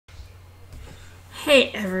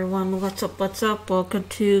Hey everyone, what's up, Welcome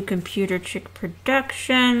to ComputerChick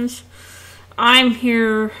Productions. I'm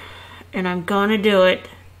here and I'm gonna do it,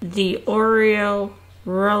 the Oreo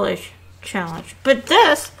Relish Challenge. But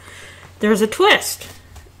there's a twist.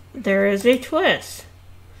 There is a twist.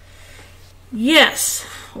 Yes,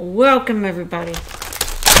 welcome everybody.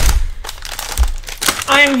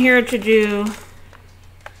 I'm here to do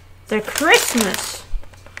the Christmas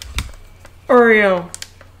Oreo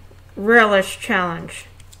Relish Challenge.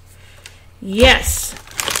 Yes,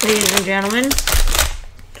 ladies and gentlemen,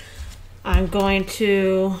 I'm going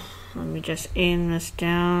to, let me just aim this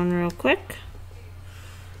down real quick.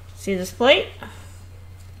 See this plate?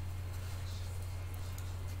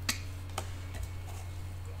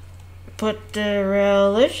 Put the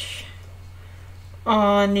relish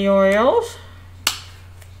on the Oreos.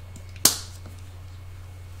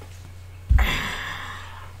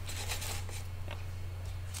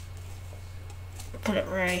 Put it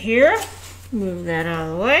right here. Move that out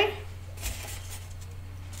of the way.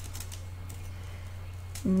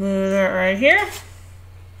 Move that right here.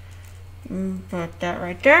 Put that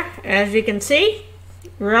right there. As you can see,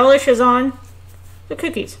 relish is on the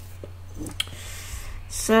cookies.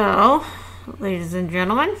 So, ladies and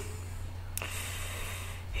gentlemen,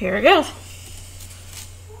 here it goes.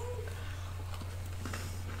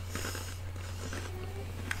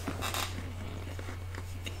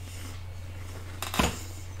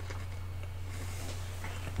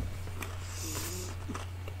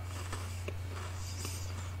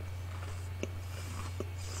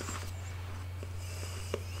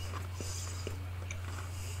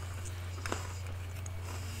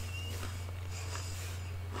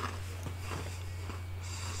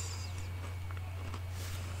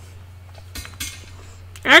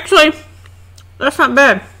 Actually, that's not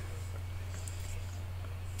bad.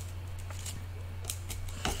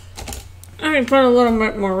 I can put a little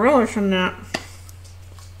bit more relish on that.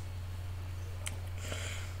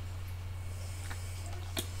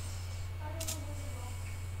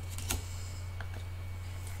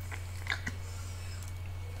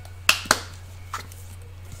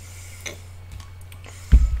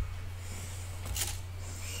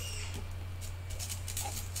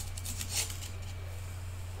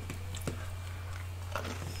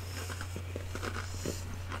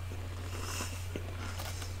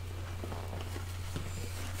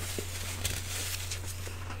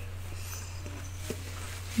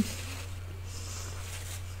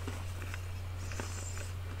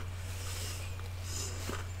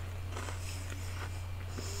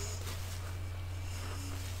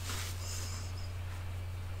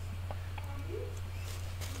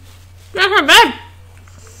 That's not bad.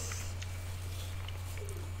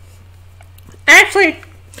 Actually,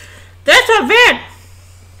 that's not bad.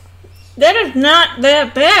 That is not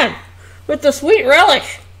that bad. With the sweet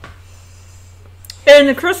relish and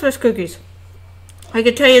the Christmas cookies. I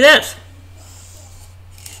can tell you this.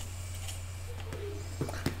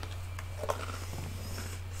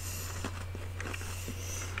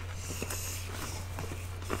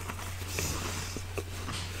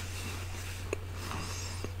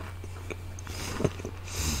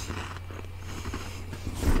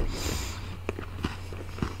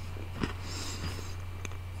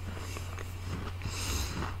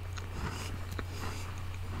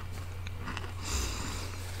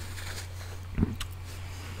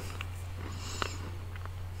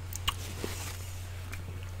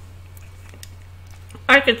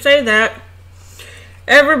 I could say that.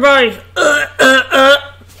 Everybody's,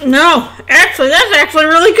 no, actually, that's actually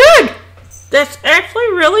really good. That's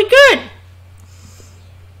actually really good.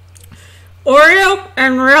 Oreo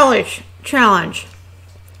and Relish Challenge.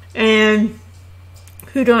 And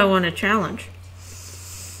who do I want to challenge?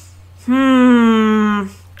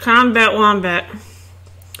 Combat Wombat.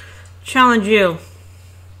 Challenge you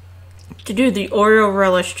to do the Oreo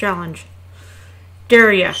Relish Challenge.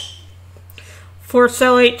 Dare ya. For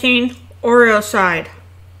cell 18, Oreo side.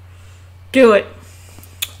 Do it.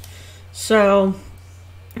 So,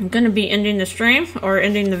 I'm going to be ending the stream, or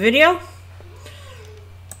ending the video.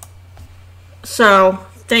 So,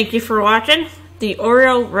 thank you for watching the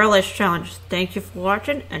Oreo Relish Challenge. Thank you for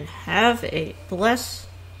watching, and have a blessed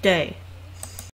day.